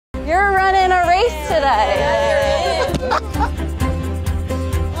You're running a race today.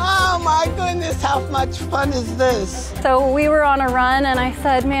 Oh my goodness, how much fun is this? So we were on a run and I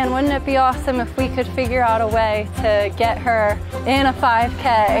said, man, wouldn't it be awesome if we could figure out a way to get her in a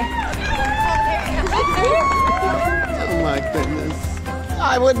 5K? Oh my goodness.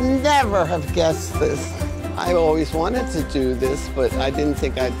 I would never have guessed this. I always wanted to do this, but I didn't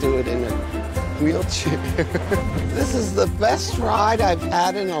think I'd do it in a wheelchair. This is the best ride I've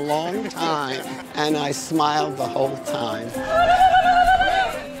had in a long time, and I smiled the whole time.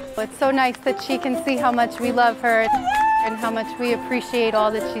 It's so nice that she can see how much we love her and how much we appreciate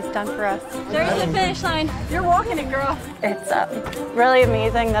all that she's done for us. There's the finish line. You're walking it, girl. It's really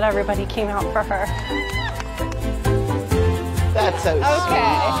amazing that everybody came out for her. That's so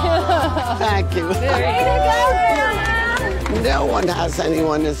sweet. Thank you. Way to go, Brianna! No one has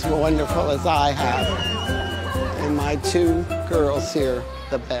anyone as wonderful as I have. And my two girls here,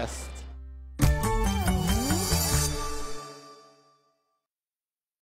 the best.